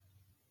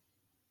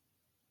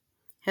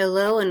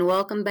Hello and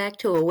welcome back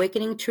to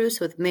Awakening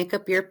Truths with Make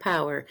Up Your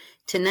Power.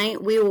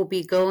 Tonight we will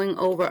be going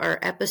over our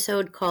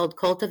episode called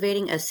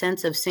Cultivating a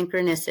Sense of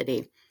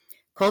Synchronicity.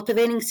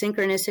 Cultivating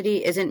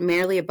synchronicity isn't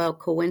merely about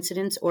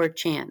coincidence or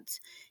chance.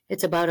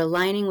 It's about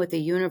aligning with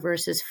the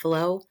universe's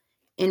flow,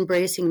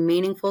 embracing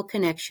meaningful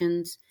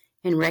connections,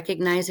 and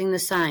recognizing the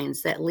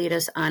signs that lead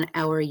us on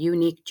our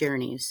unique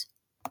journeys.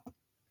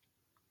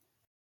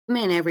 Come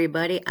in,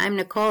 everybody. I'm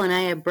Nicole, and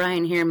I have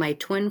Brian here, my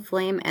twin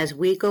flame, as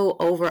we go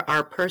over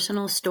our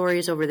personal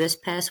stories over this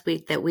past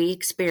week that we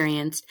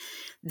experienced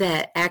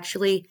that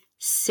actually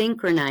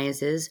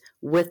synchronizes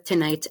with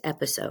tonight's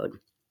episode.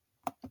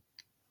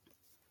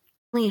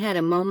 I had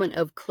a moment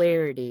of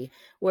clarity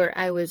where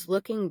I was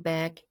looking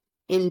back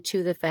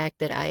into the fact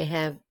that I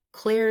have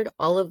cleared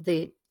all of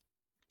the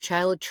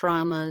child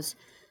traumas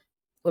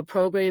or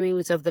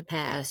programmings of the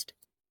past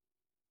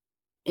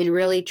and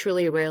really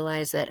truly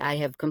realized that I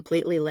have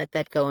completely let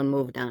that go and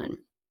moved on.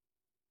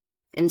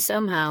 And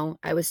somehow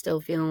I was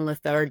still feeling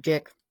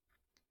lethargic.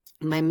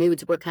 My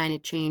moods were kind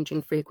of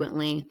changing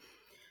frequently.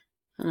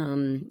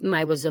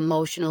 I was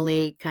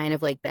emotionally kind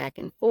of like back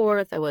and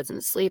forth. I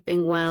wasn't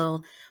sleeping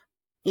well.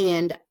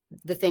 And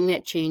the thing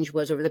that changed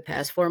was over the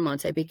past 4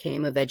 months, I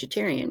became a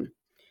vegetarian.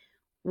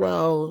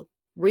 Well,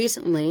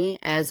 recently,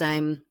 as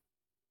I'm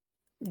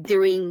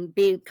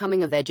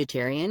becoming a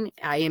vegetarian,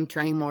 I am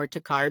turning more to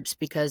carbs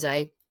because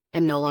I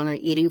am no longer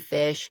eating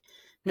fish,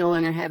 no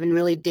longer having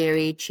really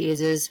dairy,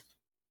 cheeses,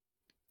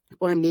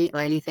 or meat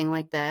or anything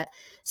like that.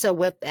 So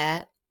with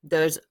that,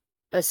 there's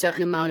a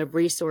certain amount of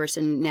resource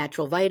and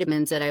natural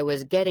vitamins that I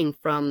was getting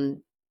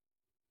from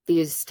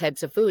these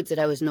types of foods that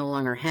I was no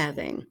longer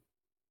having.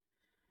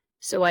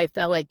 So I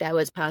felt like that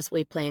was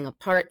possibly playing a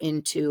part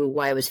into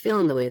why I was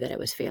feeling the way that I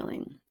was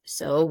feeling.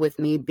 So with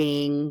me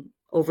being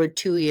over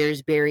 2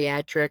 years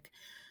bariatric,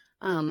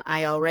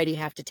 I already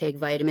have to take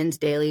vitamins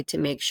daily to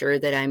make sure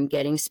that I'm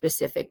getting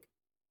specific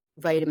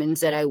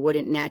vitamins that I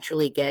wouldn't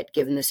naturally get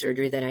given the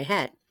surgery that I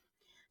had.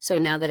 So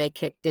now that I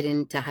kicked it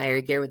into higher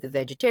gear with the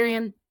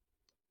vegetarian,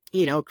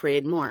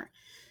 created more.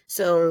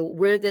 So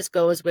where this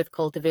goes with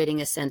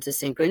cultivating a sense of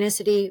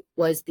synchronicity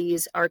was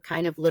these are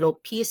kind of little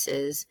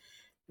pieces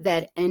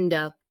that end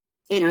up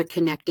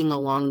interconnecting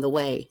along the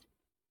way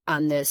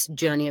on this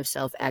journey of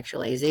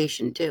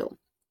self-actualization too.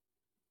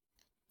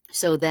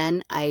 So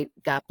then I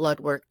got blood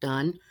work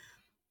done.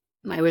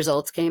 My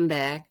results came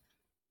back.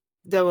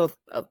 There were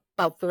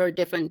about 4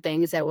 different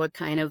things that were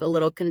kind of a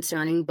little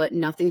concerning, but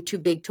nothing too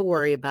big to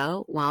worry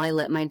about. While I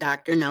let my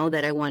doctor know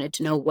that I wanted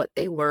to know what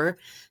they were.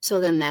 So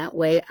then that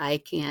way I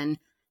can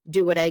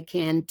do what I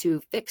can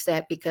to fix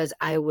that, because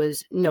I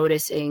was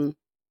noticing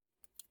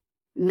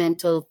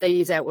mental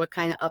things that were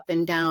kind of up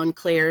and down,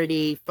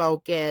 clarity,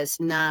 focus,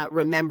 not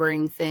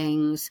remembering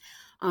things.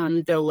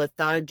 They're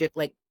lethargic,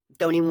 like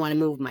don't even want to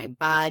move my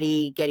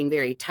body, getting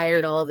very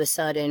tired all of a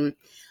sudden.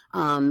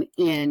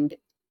 And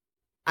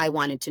I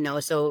wanted to know,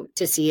 so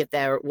to see if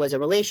there was a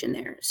relation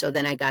there. So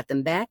then I got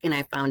them back and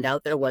I found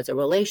out there was a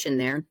relation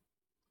there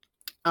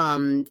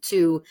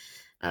to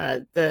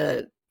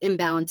the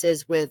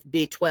imbalances with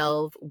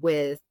B12,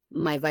 with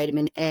my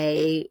vitamin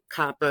A,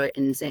 copper,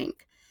 and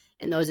zinc.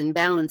 And those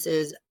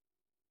imbalances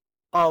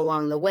all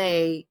along the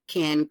way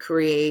can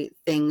create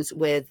things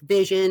with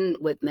vision,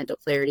 with mental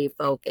clarity,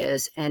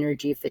 focus,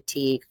 energy,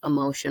 fatigue,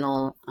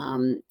 emotional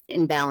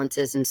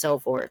imbalances, and so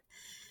forth.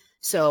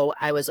 So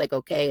I was like,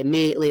 okay,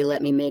 immediately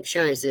let me make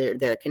sure is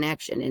there a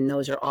connection. And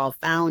those are all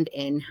found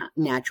in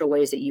natural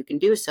ways that you can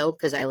do so,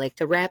 because I like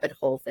to rabbit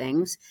hole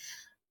things,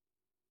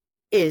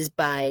 is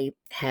by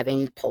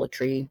having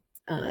poultry,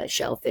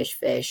 shellfish,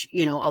 fish,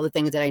 all the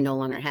things that I no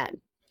longer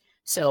had.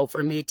 So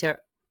for me to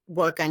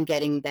work on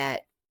getting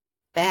that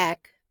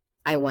back,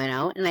 I went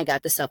out and I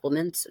got the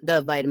supplements,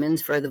 the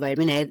vitamins for the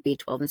vitamin A, the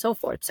B12, and so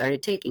forth,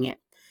 started taking it.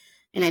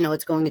 And I know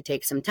it's going to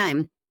take some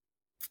time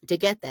to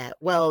get that.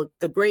 Well,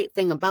 the great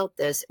thing about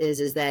this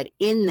is that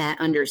in that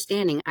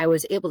understanding, I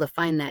was able to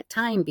find that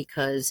time,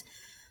 because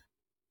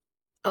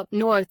up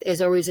north is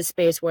always a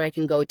space where I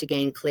can go to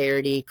gain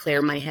clarity,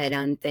 clear my head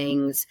on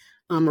things,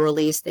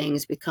 release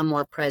things, become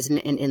more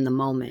present and in the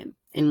moment.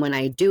 And when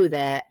I do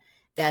that,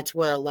 that's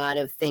where a lot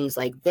of things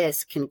like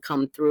this can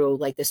come through,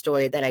 like the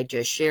story that I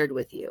just shared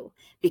with you,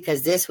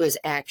 because this was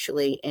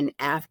actually an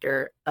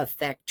after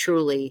effect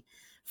truly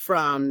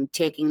from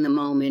taking the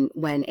moment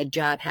when a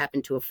job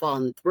happened to have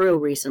fallen through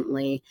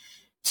recently,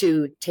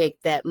 to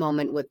take that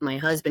moment with my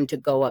husband to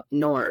go up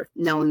north,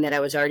 knowing that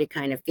I was already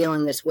kind of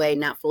feeling this way,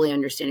 not fully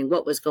understanding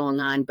what was going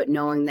on, but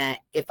knowing that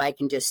if I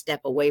can just step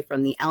away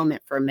from the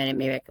element for a minute,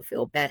 maybe I could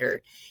feel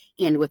better.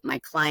 And with my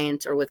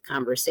clients or with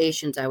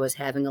conversations, I was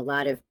having a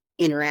lot of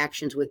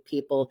interactions with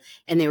people,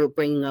 and they were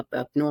bringing up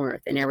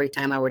north. And every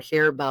time I would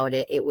hear about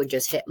it, it would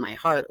just hit my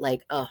heart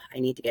like, oh, I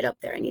need to get up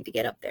there. I need to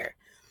get up there.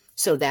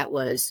 So that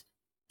was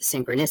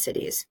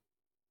synchronicities.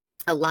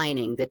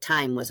 Aligning, the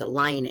time was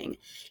aligning,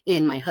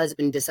 and my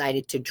husband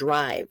decided to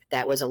drive.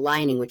 That was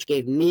aligning, which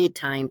gave me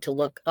time to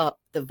look up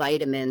the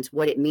vitamins,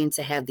 what it means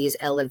to have these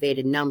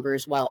elevated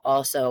numbers while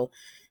also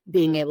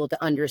being able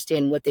to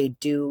understand what they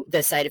do,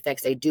 the side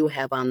effects they do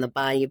have on the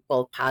body,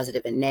 both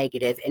positive and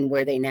negative, and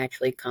where they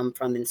naturally come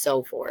from and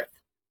so forth.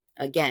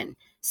 Again,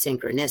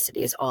 synchronicity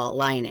is all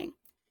aligning.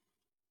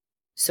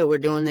 So we're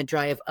doing the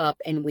drive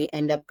up, and we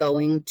end up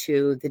going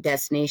to the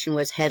destination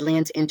was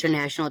Headlands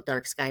International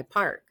Dark Sky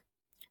Park.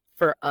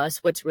 For us,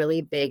 what's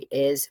really big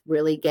is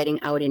really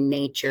getting out in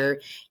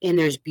nature, and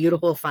there's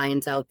beautiful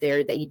finds out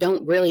there that you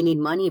don't really need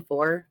money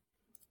for.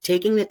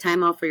 Taking the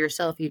time out for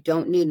yourself, you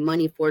don't need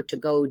money for it to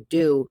go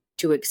do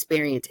to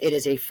experience. It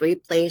is a free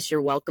place.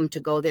 You're welcome to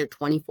go there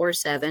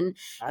 24/7.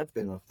 I've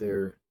been up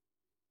there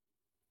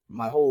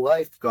my whole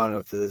life, gone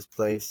up to this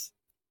place,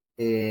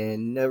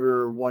 and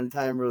never one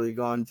time really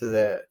gone to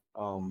that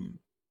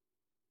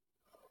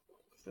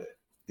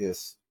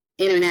this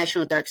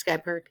International Dark Sky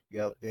Park.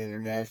 Yep,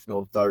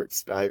 International Dark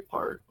Sky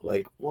Park.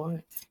 Like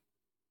what?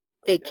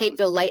 They keep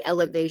the light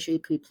elevation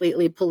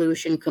completely,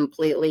 pollution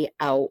completely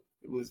out.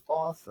 It was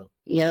awesome.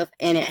 Yep,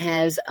 and it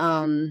has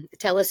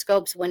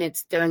telescopes when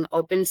it's during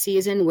open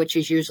season, which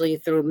is usually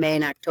through May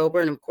and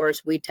October. And of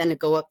course, we tend to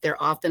go up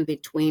there often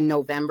between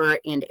November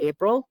and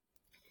April.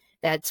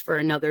 That's for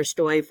another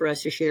story for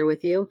us to share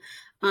with you.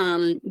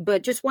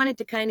 But just wanted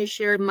to kind of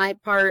share my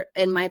part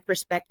and my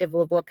perspective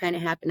of what kind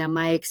of happened on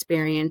my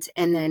experience,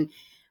 and then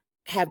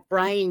have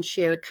Brian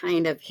share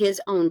kind of his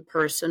own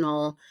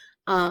personal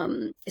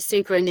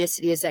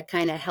synchronicities that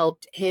kind of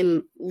helped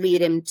him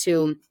lead him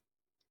to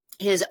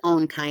his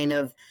own kind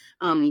of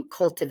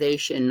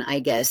cultivation, I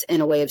guess,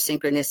 in a way of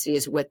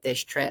synchronicities with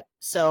this trip.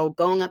 So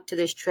going up to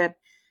this trip,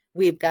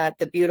 we've got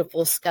the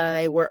beautiful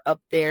sky. We're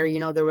up there. You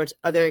know, there was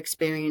other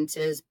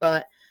experiences,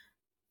 but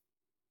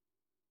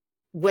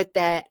with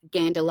that,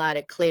 gained a lot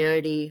of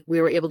clarity.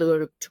 We were able to go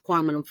to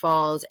Quammon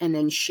Falls and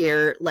then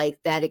share like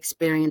that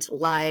experience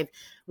live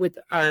with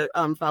our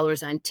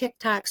followers on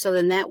TikTok. So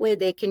then that way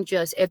they can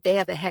just, if they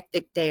have a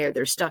hectic day or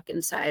they're stuck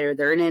inside or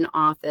they're in an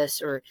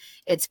office or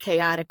it's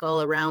chaotic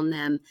all around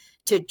them,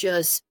 to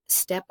just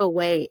step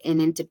away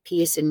and into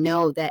peace and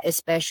know that,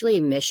 especially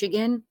in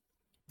Michigan,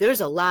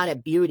 there's a lot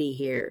of beauty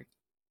here.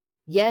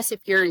 Yes, if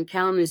you're in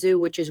Kalamazoo,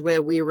 which is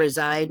where we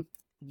reside,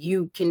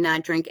 you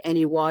cannot drink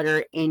any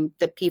water, and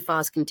the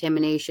PFAS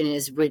contamination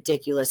is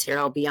ridiculous here,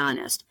 I'll be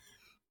honest.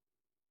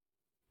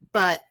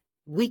 But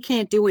we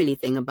can't do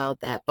anything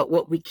about that. But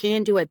what we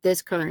can do at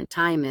this current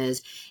time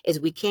is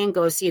we can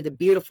go see the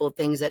beautiful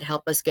things that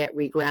help us get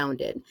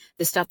regrounded,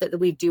 the stuff that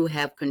we do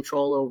have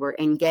control over,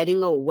 and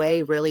getting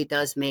away really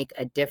does make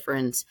a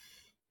difference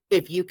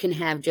if you can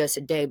have just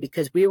a day,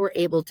 because we were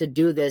able to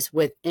do this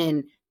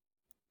within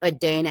a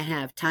day and a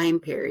half time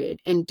period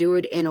and do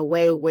it in a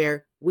way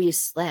where we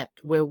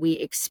slept, where we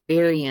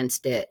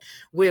experienced it,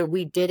 where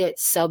we did it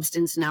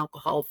substance and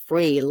alcohol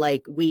free.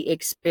 Like we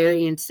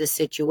experienced the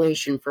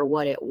situation for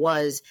what it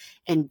was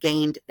and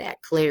gained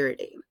that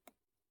clarity.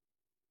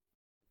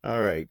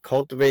 All right,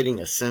 cultivating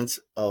a sense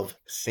of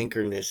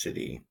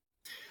synchronicity.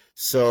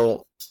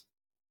 So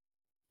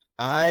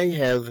I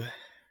have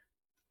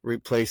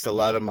replaced a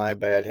lot of my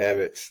bad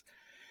habits,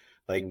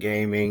 like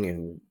gaming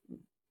and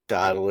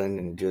dawdling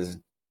and just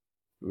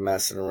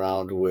messing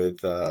around with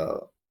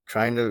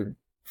trying to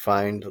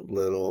find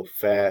little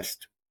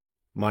fast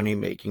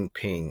money-making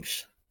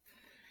pings.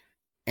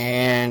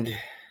 And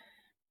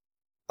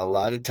a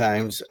lot of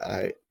times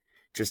I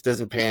just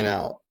doesn't pan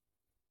out.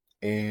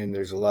 And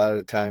there's a lot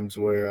of times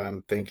where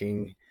I'm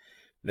thinking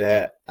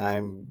that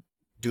I'm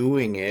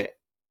doing it.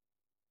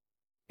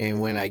 And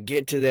when I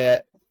get to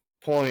that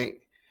point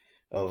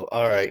of,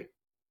 all right,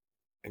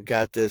 I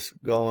got this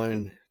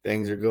going,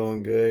 things are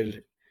going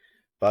good,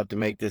 about to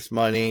make this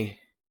money,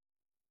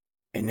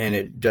 and then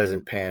it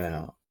doesn't pan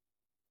out.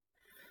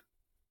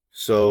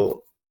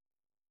 So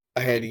I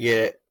had to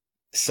get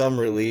some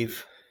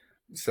relief,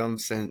 some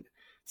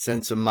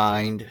sense of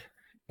mind.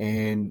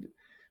 And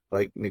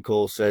like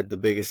Nicole said, the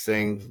biggest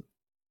thing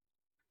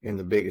and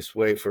the biggest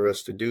way for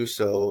us to do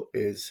so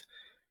is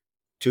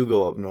to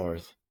go up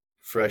north,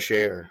 fresh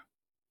air.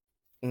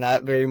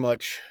 Not very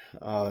much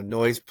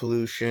noise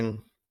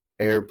pollution,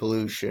 air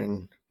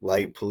pollution,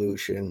 light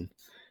pollution,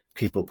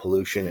 people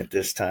pollution at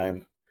this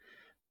time.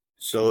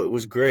 So it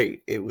was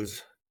great. It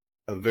was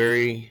a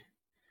very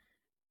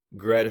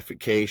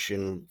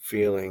gratification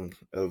feeling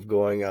of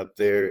going up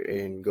there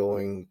and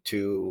going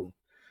to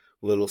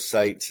little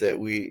sites that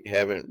we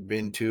haven't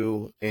been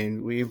to,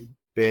 and we've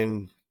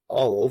been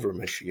all over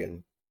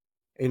Michigan,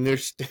 and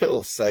there's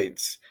still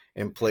sites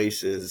and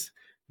places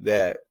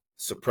that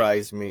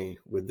surprise me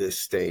with this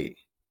state.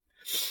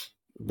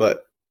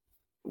 But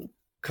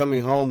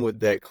coming home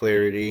with that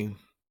clarity,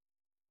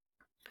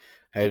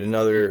 I had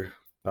another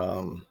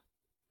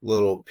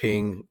little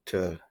ping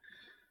to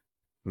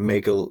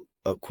make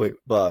a quick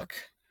buck,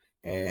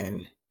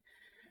 and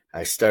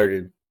I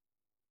started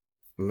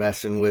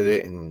messing with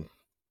it and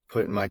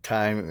putting my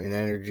time and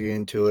energy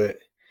into it.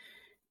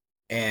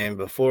 And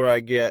before I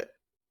get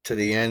to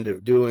the end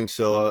of doing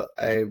so,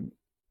 I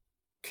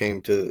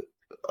came to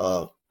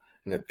an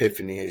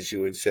epiphany, as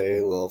you would say,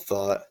 a little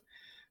thought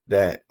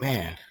that,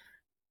 man,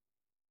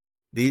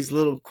 these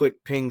little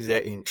quick pings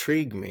that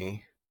intrigue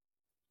me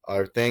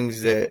are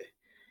things that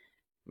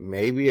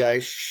maybe I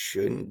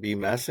shouldn't be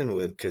messing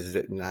with, because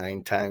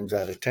 9 times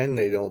out of 10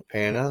 they don't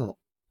pan out.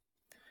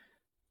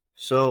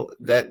 So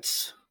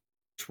that's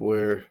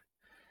where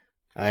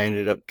I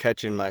ended up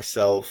catching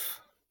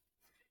myself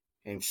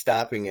and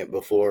stopping it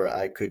before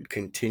I could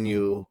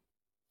continue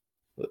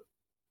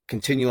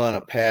on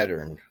a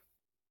pattern.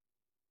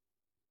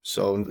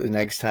 So the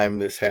next time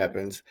this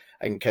happens,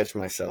 I can catch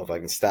myself, I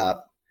can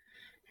stop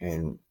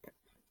and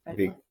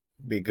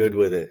be good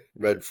with it.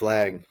 Red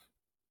flag.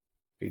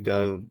 Be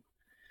done.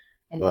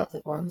 And that's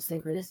a form of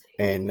synchronicity.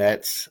 And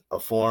that's a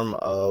form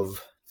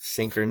of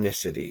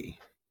synchronicity.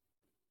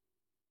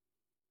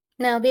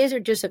 Now, these are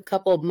just a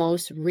couple of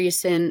most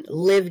recent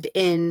lived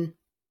in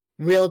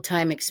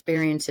real-time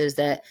experiences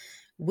that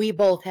we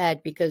both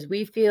had, because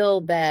we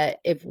feel that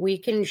if we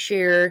can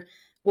share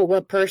what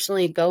we're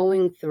personally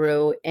going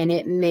through and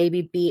it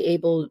maybe be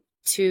able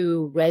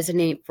to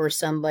resonate for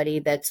somebody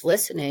that's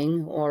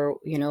listening or,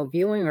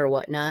 viewing or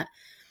whatnot,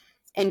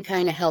 and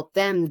kind of help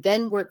them,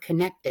 then we're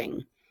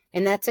connecting.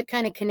 And that's the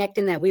kind of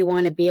connecting that we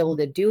want to be able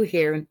to do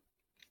here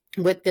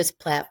with this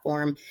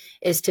platform,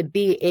 is to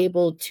be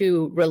able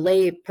to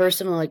relay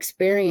personal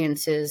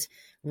experiences,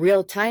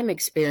 real-time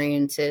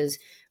experiences,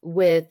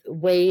 with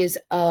ways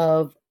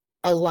of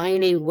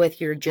aligning with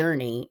your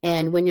journey.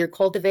 And when you're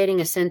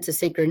cultivating a sense of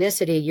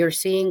synchronicity, you're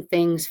seeing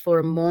things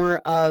for more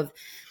of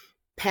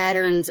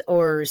patterns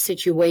or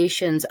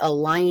situations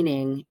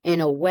aligning in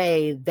a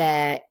way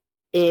that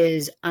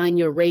is on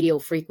your radio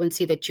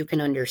frequency that you can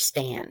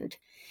understand.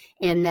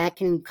 And that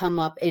can come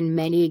up in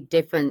many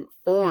different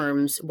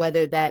forms,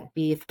 whether that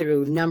be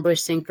through number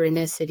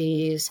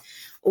synchronicities,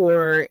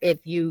 or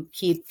if you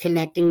keep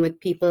connecting with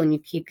people and you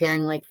keep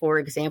hearing, like, for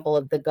example,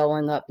 of the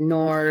going up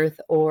north,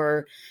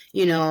 or,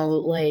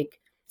 like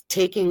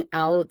taking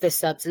out the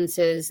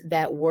substances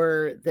that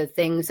were the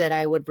things that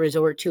I would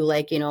resort to,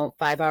 like, 5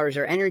 hours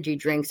or energy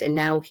drinks. And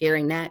now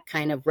hearing that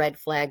kind of red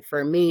flag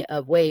for me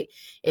of, wait,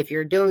 if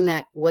you're doing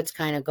that, what's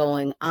kind of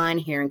going on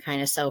here, and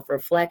kind of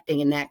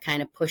self-reflecting. And that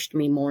kind of pushed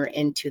me more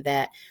into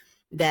that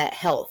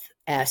health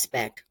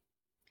aspect,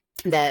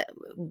 with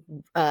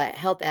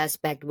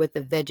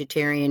the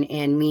vegetarian,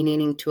 and me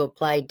needing to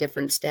apply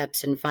different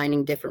steps and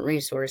finding different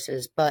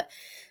resources. But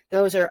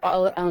those are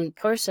all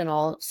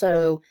personal.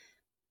 So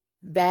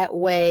that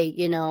way,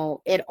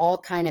 it all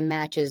kind of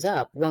matches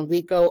up. When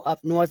we go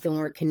up north and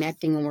we're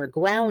connecting and we're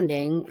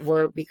grounding,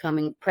 we're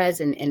becoming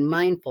present and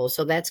mindful.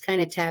 So that's kind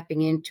of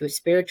tapping into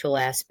spiritual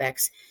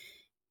aspects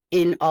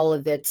in all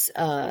of its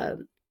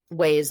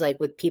ways, like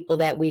with people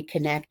that we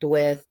connect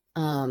with,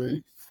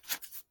 and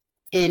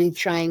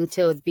trying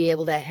to be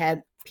able to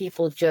have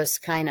people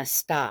just kind of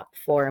stop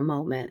for a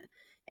moment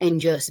and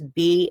just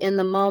be in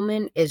the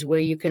moment, is where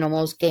you can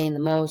almost gain the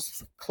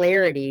most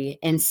clarity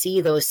and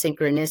see those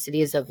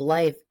synchronicities of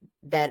life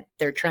that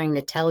they're trying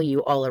to tell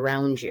you all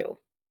around you.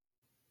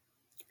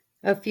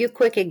 A few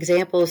quick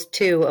examples,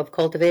 too, of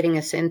cultivating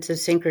a sense of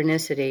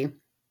synchronicity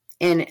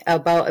and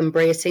about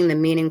embracing the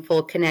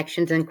meaningful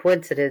connections and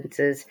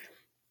coincidences.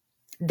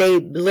 They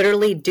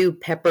literally do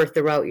pepper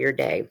throughout your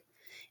day.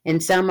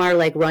 And some are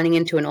like running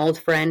into an old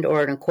friend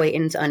or an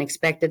acquaintance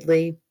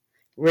unexpectedly,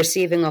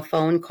 receiving a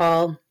phone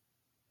call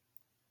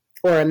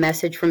or a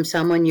message from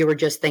someone you were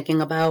just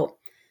thinking about,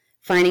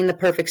 finding the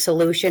perfect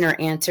solution or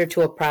answer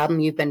to a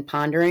problem you've been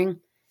pondering.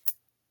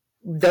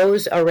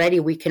 Those already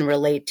we can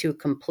relate to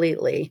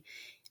completely.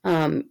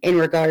 In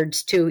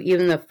regards to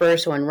even the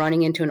first one,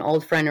 running into an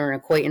old friend or an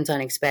acquaintance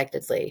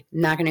unexpectedly.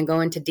 I'm not going to go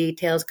into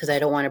details because I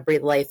don't want to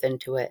breathe life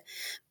into it.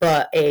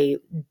 But a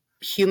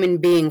human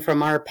being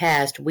from our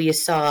past we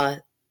saw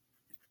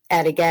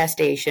at a gas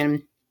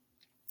station,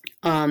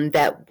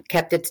 that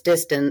kept its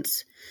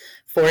distance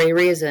for a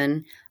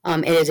reason.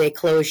 It is a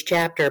closed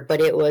chapter,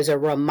 but it was a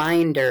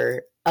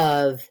reminder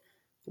of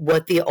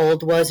what the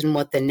old was and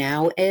what the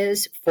now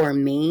is for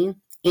me,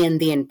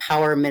 and the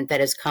empowerment that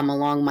has come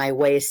along my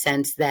way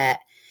since that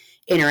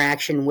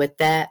interaction with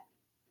that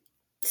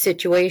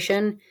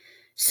situation.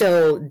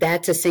 So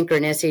that's a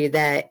synchronicity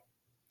that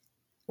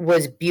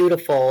was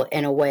beautiful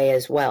in a way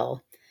as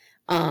well.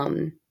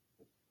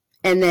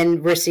 And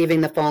then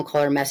receiving the phone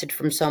call or message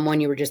from someone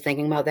you were just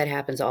thinking about, that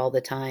happens all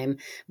the time.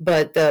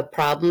 But the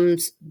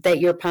problems that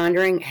you're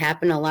pondering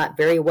happen a lot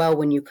very well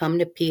when you come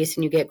to peace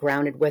and you get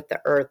grounded with the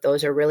earth.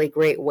 Those are really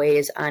great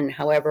ways on,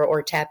 however,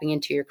 or tapping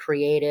into your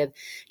creative,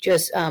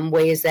 just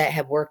ways that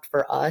have worked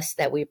for us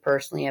that we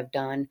personally have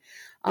done.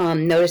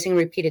 Noticing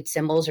repeated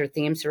symbols or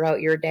themes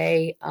throughout your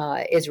day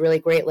is really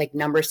great, like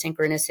number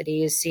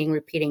synchronicities, seeing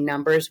repeating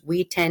numbers.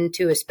 We tend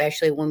to,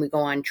 especially when we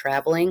go on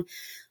traveling,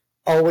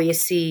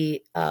 always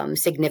see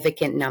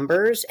significant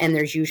numbers, and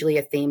there's usually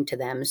a theme to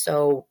them.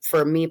 So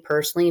for me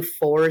personally,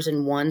 4s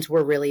and 1s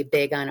were really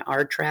big on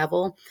our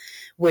travel,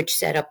 which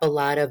set up a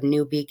lot of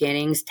new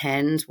beginnings.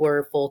 10s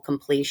were full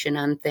completion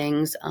on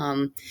things.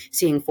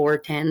 Seeing 4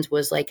 10s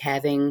was like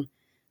having,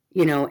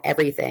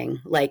 everything,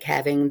 like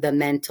having the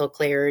mental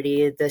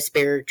clarity, the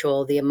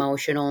spiritual, the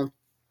emotional,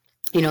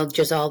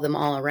 just all of them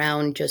all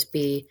around, just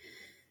be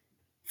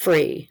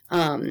free.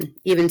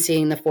 Even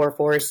seeing the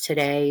 4/4s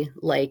today,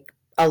 like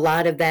a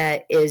lot of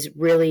that is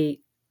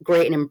really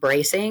great and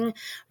embracing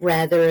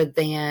rather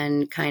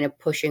than kind of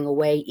pushing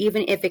away,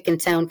 even if it can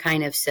sound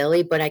kind of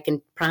silly, but I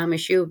can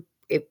promise you,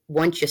 if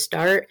once you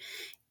start,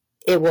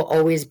 it will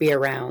always be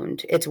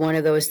around. It's one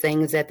of those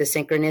things that the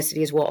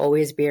synchronicities will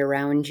always be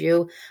around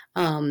you.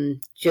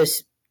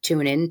 Just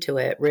tune into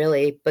it,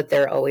 really, but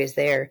they're always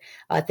there.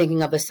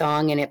 Thinking of a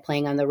song and it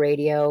playing on the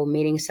radio,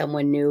 meeting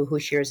someone new who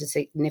shares a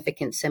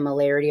significant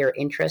similarity or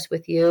interest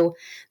with you,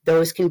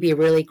 those can be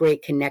really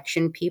great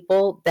connection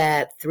people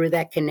that through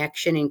that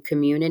connection and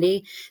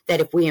community,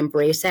 that if we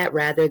embrace that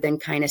rather than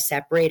kind of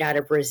separate out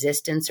of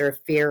resistance or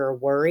fear or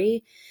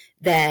worry,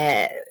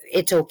 that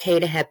it's okay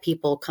to have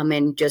people come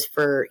in just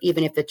for,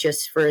 even if it's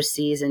just for a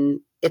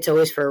season, it's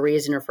always for a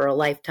reason or for a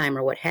lifetime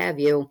or what have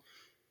you.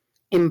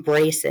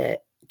 Embrace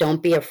it.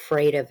 Don't be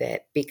afraid of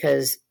it,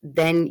 because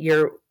then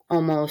you're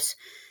almost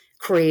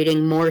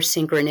creating more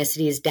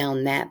synchronicities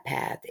down that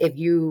path. If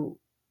you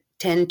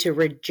tend to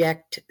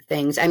reject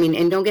things, I mean,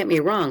 and don't get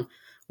me wrong,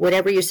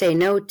 whatever you say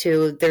no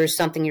to, there's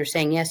something you're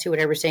saying yes to.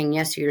 Whatever you're saying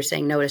yes to, you're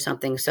saying no to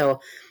something. So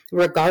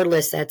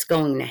regardless, that's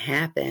going to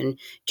happen.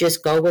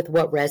 Just go with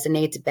what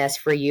resonates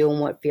best for you and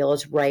what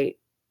feels right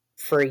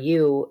for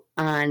you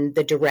on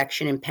the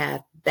direction and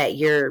path that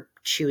you're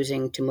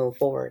choosing to move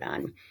forward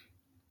on.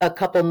 A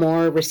couple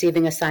more: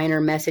 receiving a sign or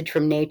message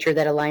from nature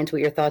that aligns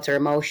with your thoughts or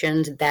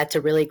emotions. That's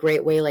a really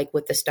great way, like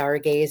with the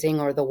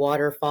stargazing or the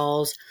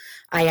waterfalls.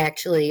 I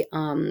actually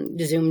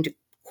zoomed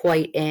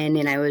quite in,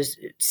 and I was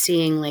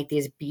seeing like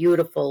these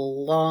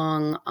beautiful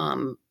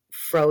long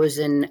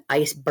frozen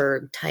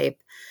iceberg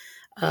type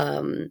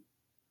um,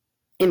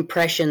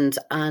 impressions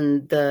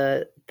on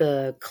the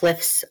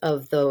cliffs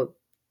of the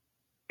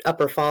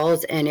upper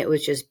falls, and it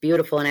was just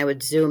beautiful. And I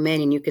would zoom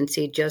in and you can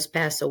see just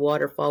past the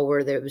waterfall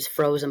where there was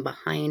frozen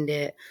behind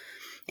it,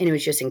 and it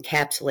was just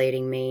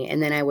encapsulating me.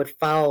 And then I would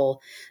follow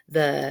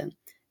the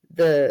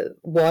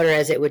water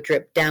as it would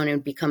drip down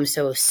and become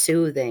so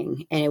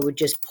soothing, and it would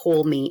just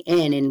pull me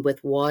in. And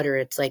with water,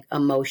 it's like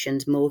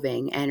emotions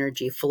moving,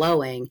 energy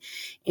flowing.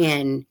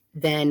 And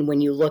then when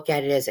you look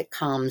at it as it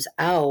comes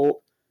out,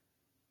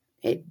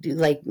 it,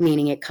 like,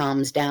 meaning it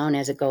calms down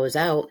as it goes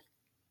out,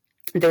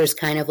 there's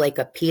kind of like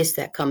a peace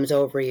that comes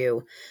over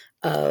you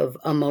of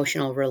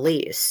emotional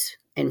release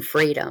and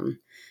freedom.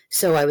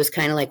 So I was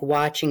kind of like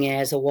watching it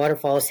as the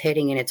waterfall is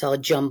hitting and it's all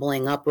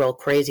jumbling up real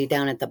crazy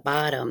down at the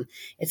bottom.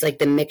 It's like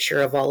the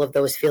mixture of all of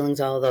those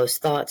feelings, all of those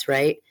thoughts,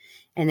 right?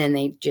 And then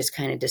they just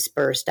kind of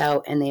dispersed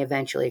out and they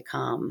eventually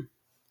calm.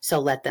 So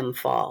let them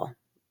fall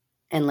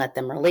and let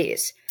them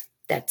release.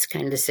 That's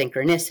kind of the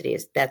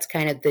synchronicities. That's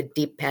kind of the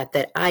deep path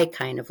that I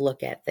kind of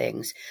look at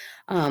things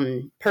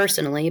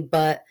personally,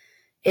 but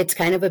it's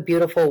kind of a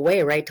beautiful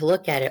way, right, to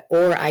look at it.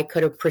 Or I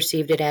could have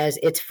perceived it as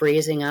it's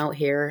freezing out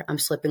here. I'm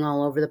slipping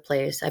all over the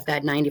place. I've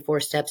got 94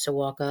 steps to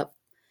walk up.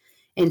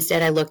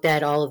 Instead, I looked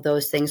at all of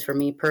those things for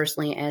me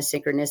personally as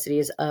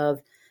synchronicities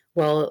of,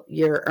 well,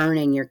 you're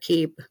earning your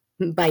keep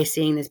by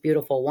seeing this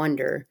beautiful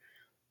wonder.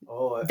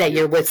 That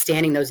you're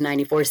withstanding those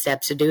 94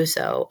 steps to do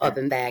so, up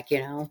and back, you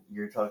know.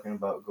 You're talking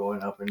about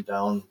going up and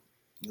down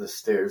the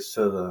stairs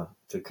to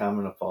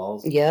Kamina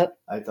Falls. Yep.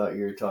 I thought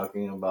you were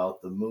talking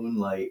about the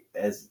moonlight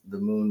as the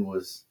moon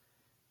was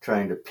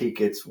trying to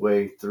peek its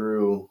way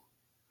through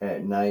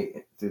at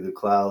night through the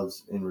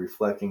clouds and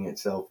reflecting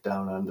itself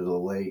down onto the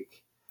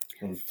lake.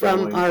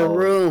 From our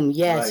room,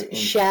 yes. Right.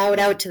 Shout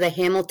out to the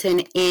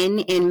Hamilton Inn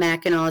in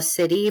Mackinac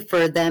City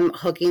for them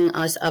hooking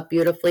us up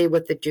beautifully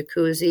with the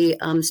jacuzzi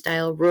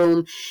style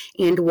room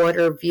and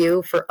water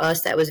view. For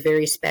us, that was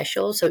very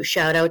special. So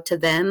shout out to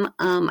them.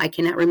 I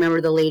cannot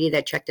remember the lady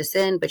that checked us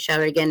in, but shout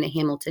out again to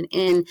Hamilton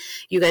Inn.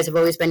 You guys have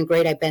always been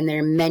great. I've been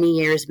there many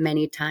years,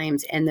 many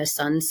times, and the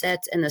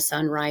sunsets and the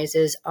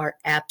sunrises are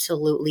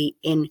absolutely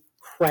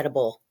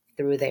incredible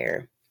through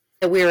there.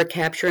 We were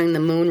capturing the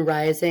moon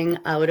rising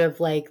out of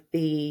like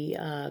the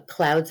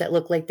clouds that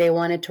looked like they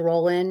wanted to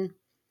roll in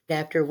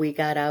after we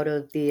got out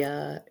of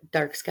the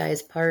Dark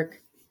Skies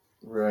Park.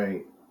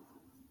 Right.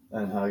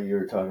 And how you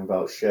were talking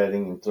about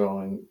shedding and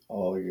throwing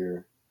all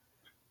your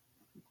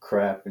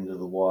crap into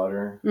the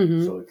water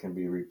so it can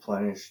be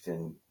replenished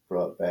and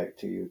brought back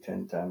to you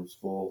 10 times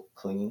full,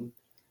 clean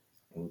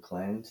and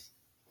cleansed.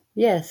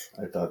 Yes.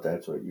 I thought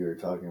that's what you were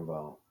talking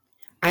about.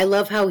 I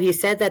love how he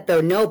said that, though.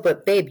 No,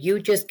 but babe,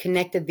 you just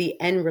connected the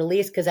end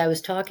release, because I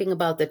was talking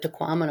about the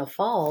Tequamana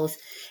Falls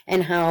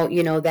and how,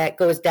 you know, that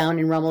goes down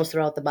and rumbles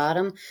throughout the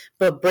bottom,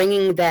 but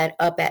bringing that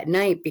up at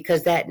night,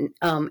 because that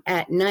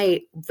at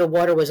night the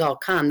water was all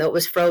calm. Though it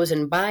was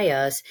frozen by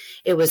us,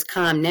 it was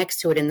calm next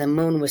to it, and the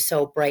moon was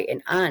so bright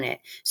and on it.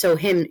 So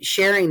him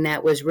sharing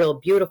that was real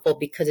beautiful,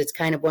 because it's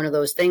kind of one of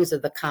those things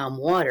of the calm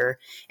water,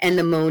 and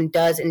the moon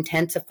does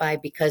intensify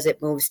because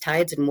it moves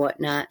tides and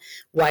whatnot.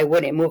 Why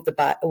wouldn't it move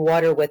the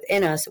water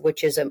within us,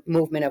 which is a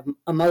movement of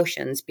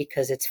emotions,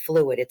 because it's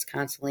fluid, it's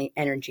constantly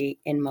energy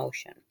in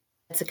motion.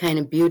 That's the kind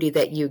of beauty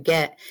that you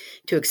get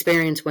to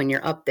experience when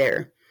you're up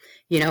there.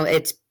 You know,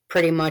 it's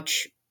pretty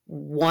much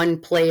one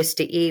place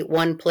to eat,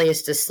 one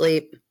place to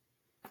sleep.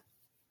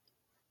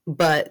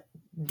 but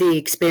the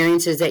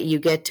experiences that you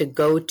get to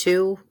go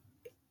to,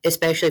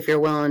 especially if you're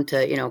willing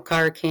to,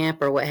 car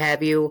camp or what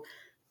have you,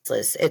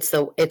 it's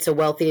the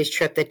wealthiest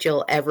trip that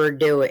you'll ever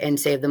do and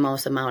save the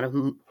most amount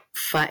of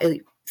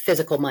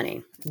physical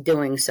money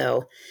doing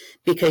so,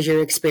 because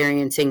you're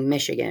experiencing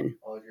Michigan.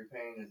 All you're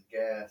paying is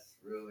gas,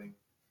 really.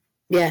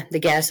 Yeah, the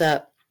gas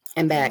up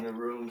and back. And the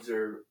rooms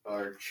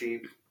are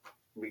cheap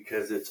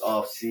because it's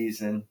off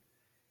season.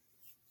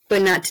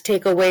 But not to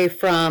take away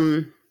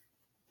from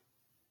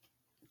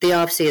the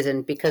off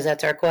season, because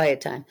that's our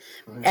quiet time.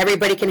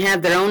 Everybody can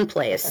have their own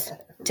place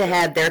to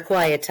have their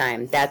quiet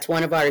time. That's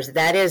one of ours.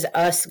 That is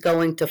us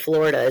going to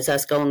Florida, is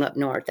us going up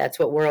north. That's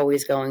what we're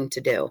always going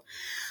to do.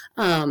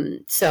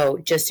 So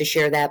just to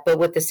share that. But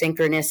with the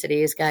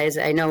synchronicities, guys,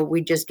 I know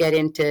we just get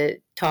into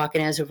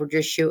talking as if we're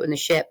just shooting the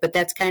shit, but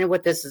that's kind of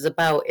what this is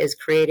about, is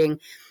creating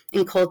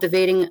and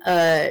cultivating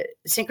a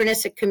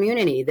synchronistic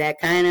community that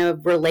kind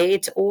of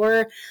relates,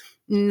 or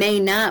may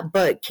not,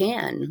 but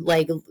can,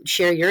 like,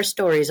 share your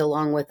stories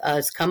along with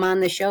us. Come on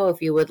the show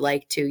if you would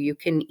like to. You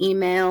can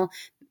email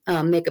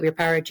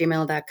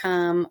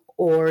makeupyourpower@gmail.com,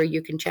 or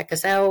you can check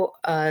us out,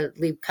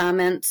 leave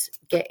comments,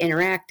 get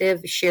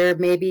interactive, share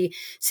maybe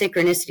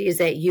synchronicities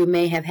that you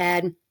may have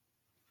had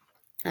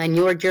on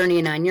your journey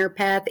and on your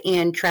path,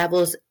 and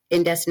travels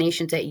in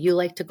destinations that you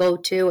like to go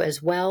to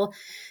as well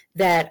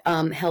that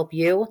help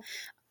you.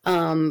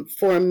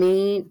 For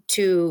me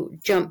to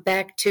jump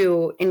back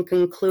to and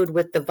conclude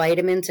with the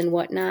vitamins and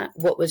whatnot,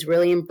 what was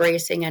really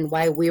embracing and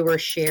why we were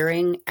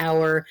sharing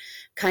our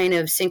kind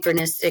of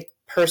synchronistic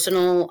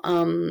personal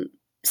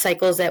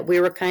cycles that we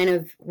were kind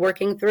of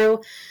working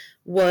through,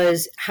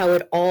 was how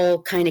it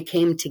all kind of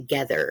came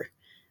together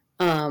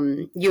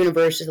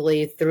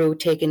universally through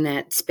taking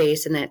that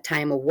space and that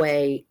time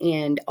away,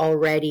 and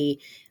already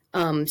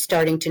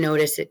starting to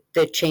notice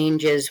the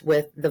changes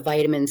with the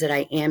vitamins that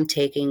I am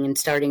taking, and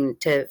starting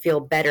to feel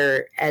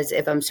better, as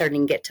if I'm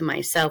starting to get to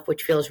myself,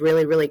 which feels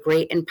really, really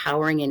great,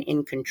 empowering and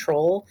in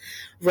control,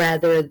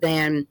 rather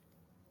than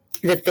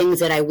the things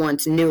that I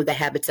once knew, the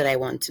habits that I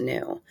once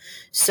knew.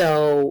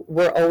 So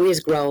we're always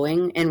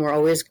growing, and we're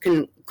always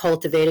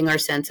cultivating our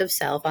sense of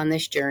self on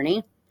this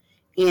journey.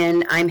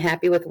 And I'm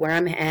happy with where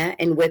I'm at.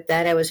 And with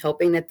that, I was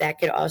hoping that that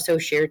could also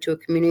share to a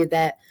community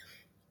that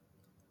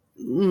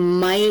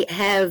might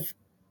have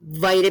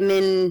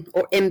vitamin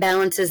or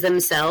imbalances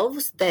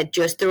themselves, that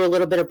just through a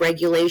little bit of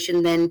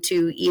regulation, then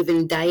to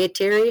even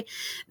dietary,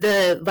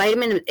 the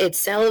vitamin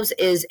itself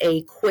is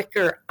a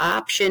quicker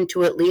option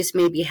to at least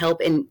maybe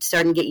help in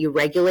starting to get you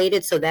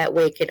regulated, so that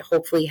way it could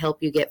hopefully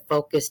help you get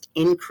focused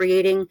in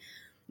creating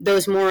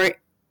those more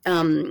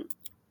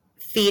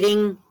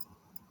feeding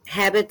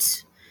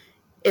habits.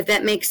 If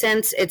that makes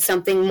sense, it's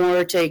something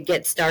more to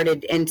get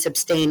started and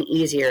sustain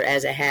easier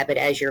as a habit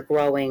as you're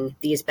growing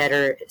these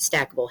better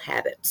stackable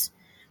habits.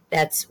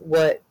 That's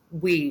what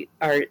we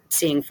are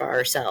seeing for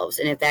ourselves.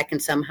 And if that can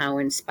somehow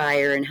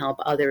inspire and help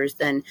others,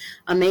 then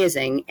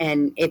amazing.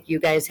 And if you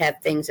guys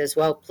have things as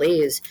well,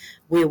 please,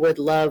 we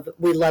love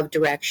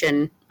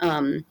direction.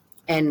 And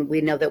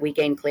we know that we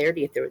gain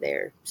clarity through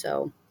there.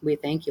 So we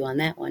thank you on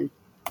that one.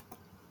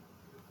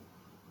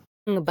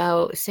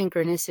 About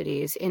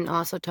synchronicities, and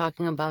also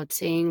talking about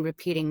seeing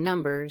repeating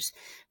numbers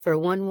for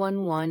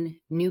 111,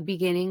 new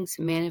beginnings,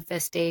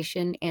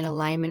 manifestation, and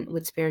alignment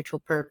with spiritual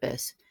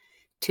purpose.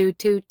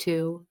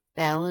 222,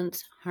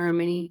 balance,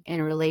 harmony,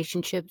 and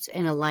relationships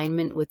and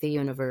alignment with the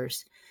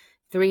universe.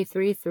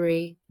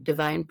 333,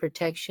 divine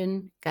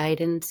protection,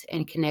 guidance,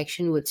 and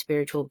connection with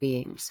spiritual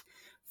beings.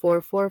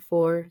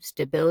 444,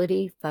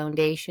 stability,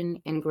 foundation,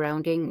 and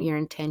grounding your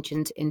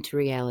intentions into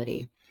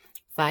reality.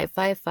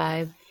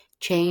 555,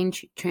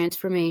 change,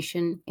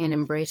 transformation, and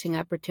embracing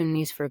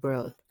opportunities for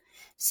growth.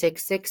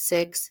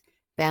 666,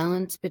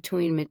 balance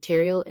between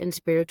material and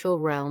spiritual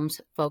realms,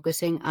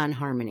 focusing on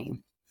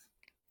harmony.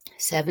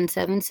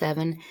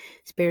 777,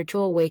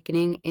 spiritual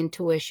awakening,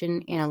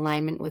 intuition, and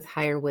alignment with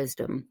higher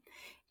wisdom.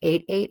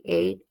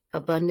 888,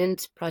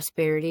 abundance,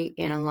 prosperity,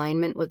 and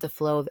alignment with the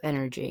flow of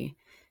energy.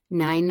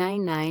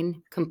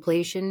 999,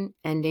 completion,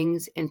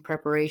 endings, and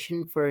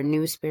preparation for a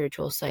new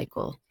spiritual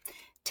cycle.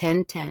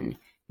 1010,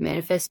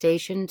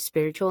 manifestation,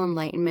 spiritual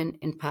enlightenment,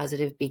 and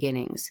positive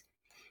beginnings.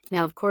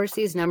 Now, of course,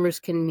 these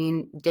numbers can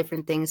mean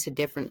different things to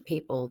different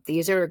people.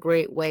 These are a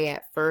great way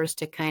at first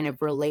to kind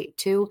of relate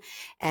to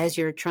as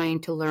you're trying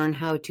to learn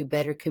how to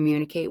better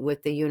communicate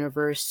with the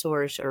universe,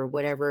 source, or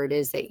whatever it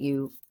is that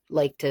you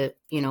like to,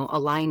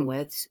 align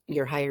with,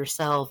 your higher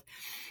self.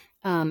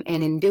 And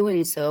in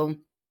doing so,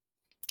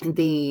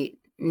 the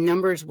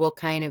numbers will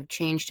kind of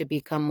change to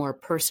become more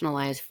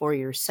personalized for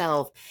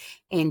yourself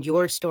and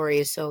your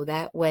stories. So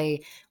that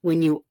way,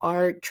 when you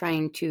are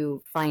trying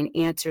to find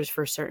answers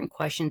for certain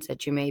questions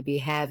that you may be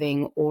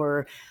having,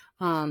 or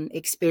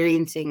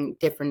experiencing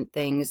different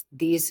things,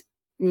 these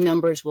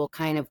numbers will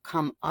kind of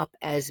come up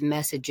as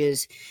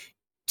messages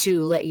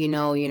to let you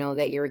know,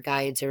 that your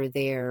guides are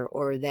there,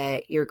 or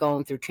that you're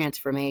going through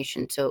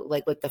transformation. So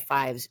like with the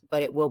fives,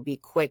 but it will be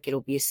quick,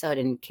 it'll be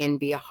sudden, can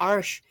be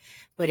harsh,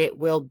 but it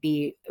will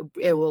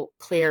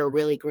clear a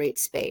really great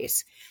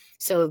space.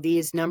 So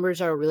these numbers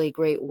are a really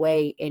great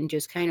way in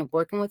just kind of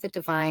working with the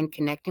divine,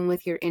 connecting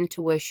with your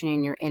intuition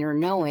and your inner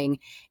knowing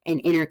and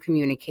inner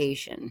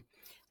communication.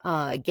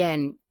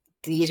 Again,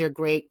 these are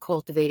great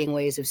cultivating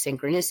ways of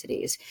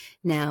synchronicities.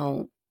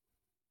 Now,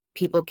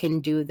 people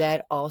can do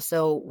that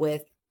also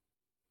with,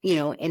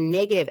 in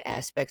negative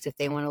aspects if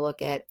they want to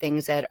look at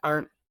things that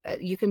aren't.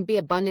 You can be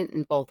abundant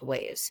in both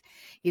ways.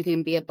 You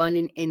can be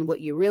abundant in what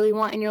you really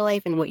want in your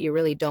life and what you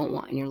really don't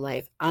want in your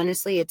life.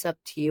 Honestly, it's up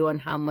to you on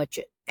how much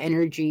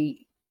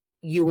energy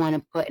you want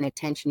to put and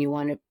attention you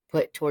want to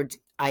put towards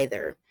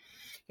either,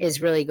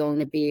 is really going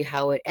to be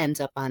how it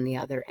ends up on the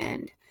other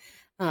end.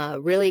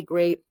 Really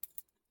great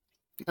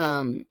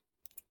women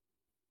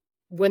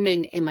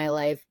in my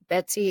life.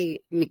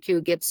 Betsy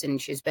McHugh Gibson,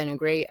 she's been a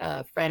great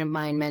friend of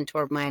mine,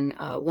 mentor of mine,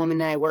 woman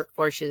that I work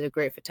for. She's a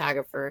great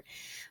photographer.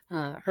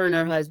 Her and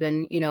her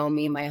husband, me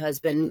and my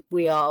husband,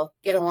 we all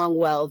get along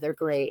well. They're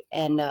great.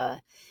 And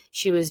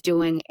she was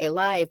doing a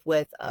live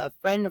with a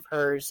friend of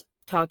hers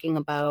talking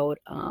about,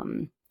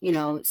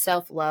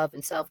 self-love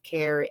and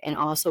self-care, and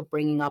also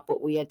bringing up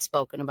what we had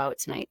spoken about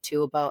tonight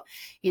too, about,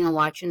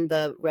 watching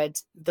the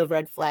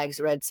red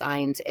flags, red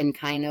signs, and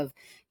kind of,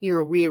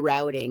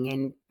 rerouting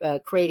and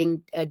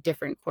creating a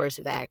different course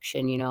of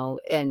action,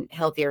 and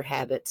healthier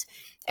habits.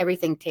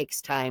 Everything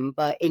takes time,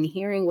 but in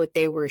hearing what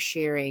they were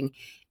sharing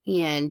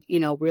and,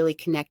 really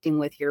connecting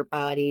with your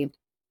body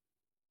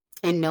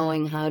and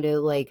knowing how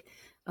to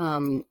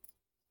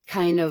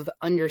kind of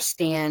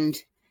understand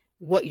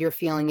what you're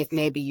feeling, if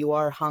maybe you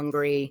are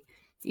hungry,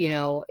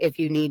 if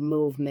you need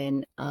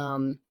movement,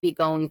 be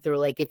going through,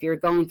 like if you're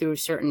going through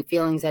certain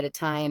feelings at a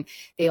time.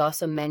 They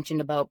also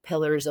mentioned about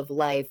pillars of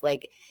life,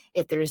 like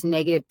if there's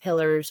negative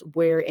pillars,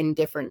 where in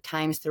different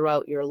times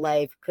throughout your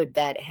life could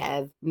that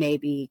have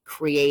maybe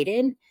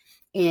created,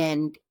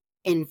 and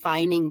in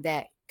finding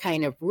that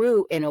kind of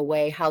root in a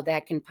way, how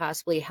that can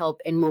possibly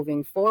help in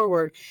moving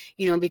forward,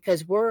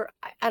 because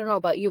I don't know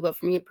about you, but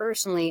for me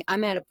personally,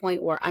 I'm at a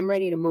point where I'm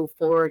ready to move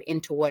forward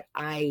into what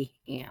I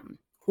am,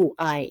 who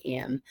I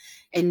am,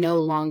 and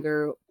no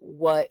longer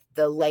what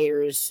the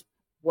layers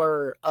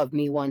were of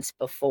me once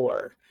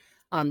before.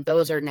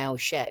 Those are now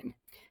shed.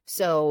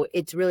 So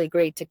it's really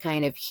great to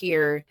kind of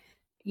hear,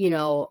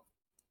 a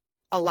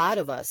lot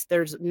of us,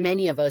 there's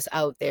many of us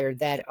out there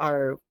that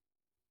are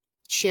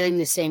sharing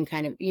the same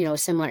kind of,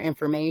 similar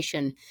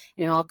information.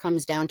 And it all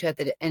comes down to, at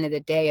the end of the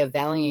day, of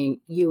valuing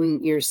you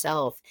and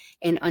yourself,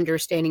 and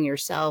understanding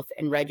yourself,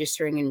 and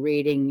registering and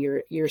reading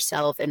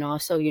yourself, and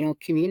also,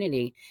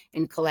 community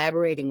and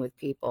collaborating with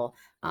people.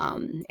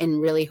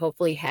 And really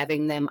hopefully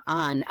having them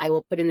on. I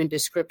will put in the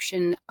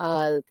description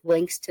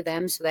links to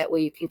them, so that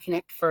way you can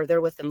connect further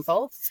with them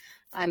both.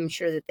 I'm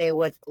sure that they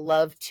would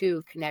love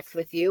to connect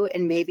with you,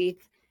 and maybe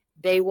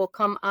they will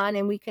come on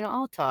and we can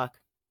all talk.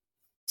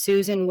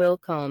 Susan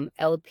Wilcombe,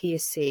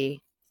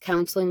 LPC,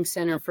 Counseling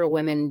Center for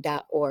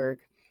Women.org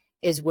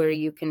is where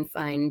you can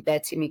find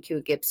Betsy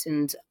McHugh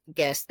Gibson's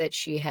guest that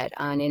she had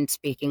on, and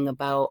speaking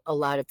about a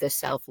lot of the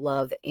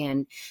self-love.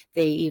 And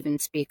they even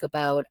speak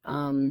about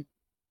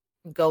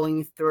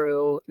going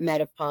through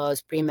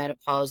menopause,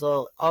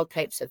 premenopausal, all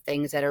types of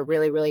things that are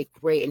really, really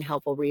great and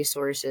helpful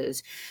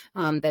resources.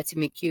 Betsy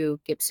McHugh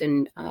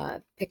Gibson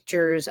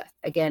pictures,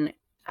 again,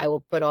 I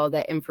will put all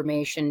that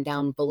information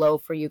down below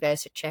for you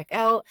guys to check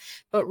out,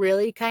 but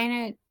really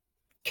kind of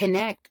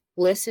connect,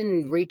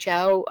 listen, reach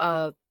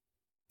out,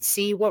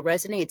 see what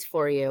resonates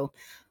for you,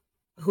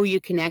 who you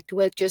connect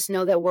with. Just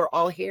know that we're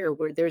all here.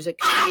 There's a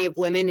community of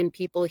women and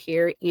people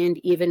here, and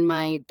even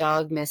my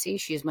dog, Missy,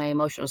 she's my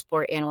emotional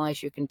support animal.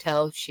 As you can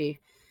tell, she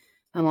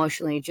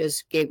emotionally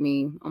just gave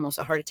me almost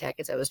a heart attack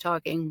as I was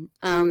talking.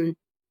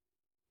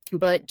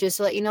 But just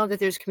to let you know that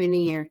there's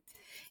community here,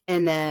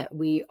 and that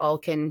we all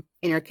can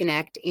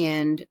interconnect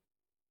and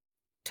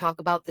talk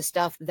about the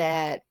stuff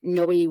that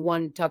nobody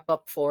wanted to talk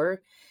about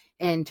before,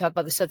 and talk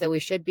about the stuff that we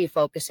should be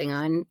focusing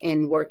on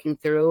and working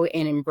through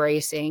and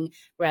embracing,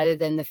 rather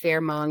than the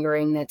fear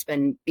mongering that's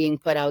been being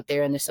put out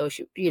there in the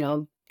social,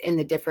 in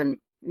the different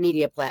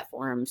media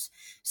platforms.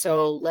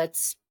 So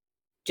let's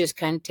just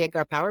kind of take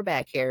our power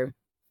back here,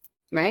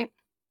 right?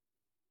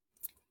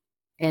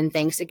 And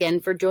thanks again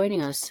for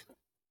joining us.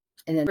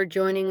 And then for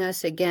joining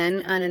us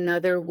again on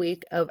another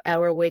week of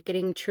our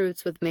Awakening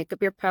Truths with Make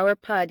Up Your Power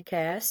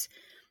podcast.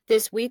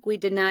 This week we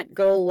did not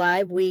go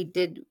live. We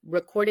did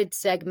recorded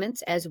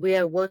segments as we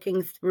are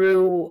working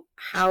through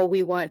how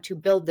we want to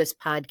build this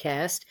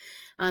podcast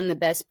on the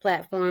best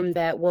platform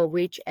that will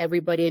reach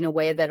everybody in a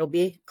way that'll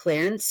be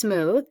clear and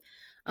smooth.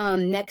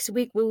 Next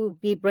week we will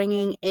be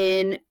bringing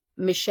in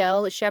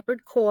Michelle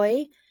Shepard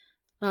Coy.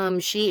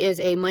 She is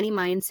a money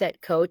mindset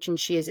coach, and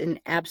she is an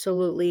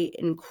absolutely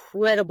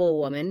incredible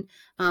woman.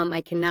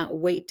 I cannot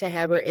wait to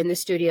have her in the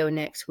studio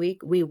next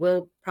week. We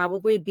will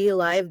probably be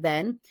live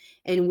then,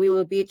 and we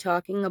will be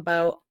talking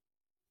about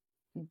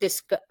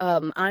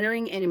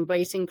honoring and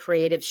embracing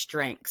creative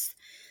strengths.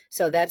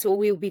 So that's what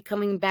we will be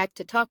coming back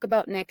to talk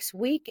about next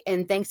week.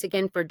 And thanks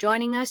again for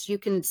joining us. You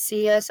can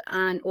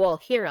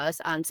hear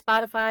us on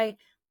Spotify,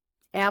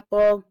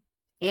 Apple,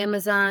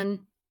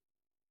 Amazon,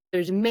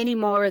 There's many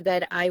more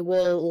that I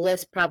will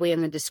list probably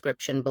in the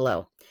description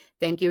below.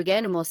 Thank you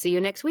again, and we'll see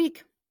you next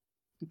week.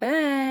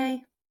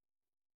 Bye.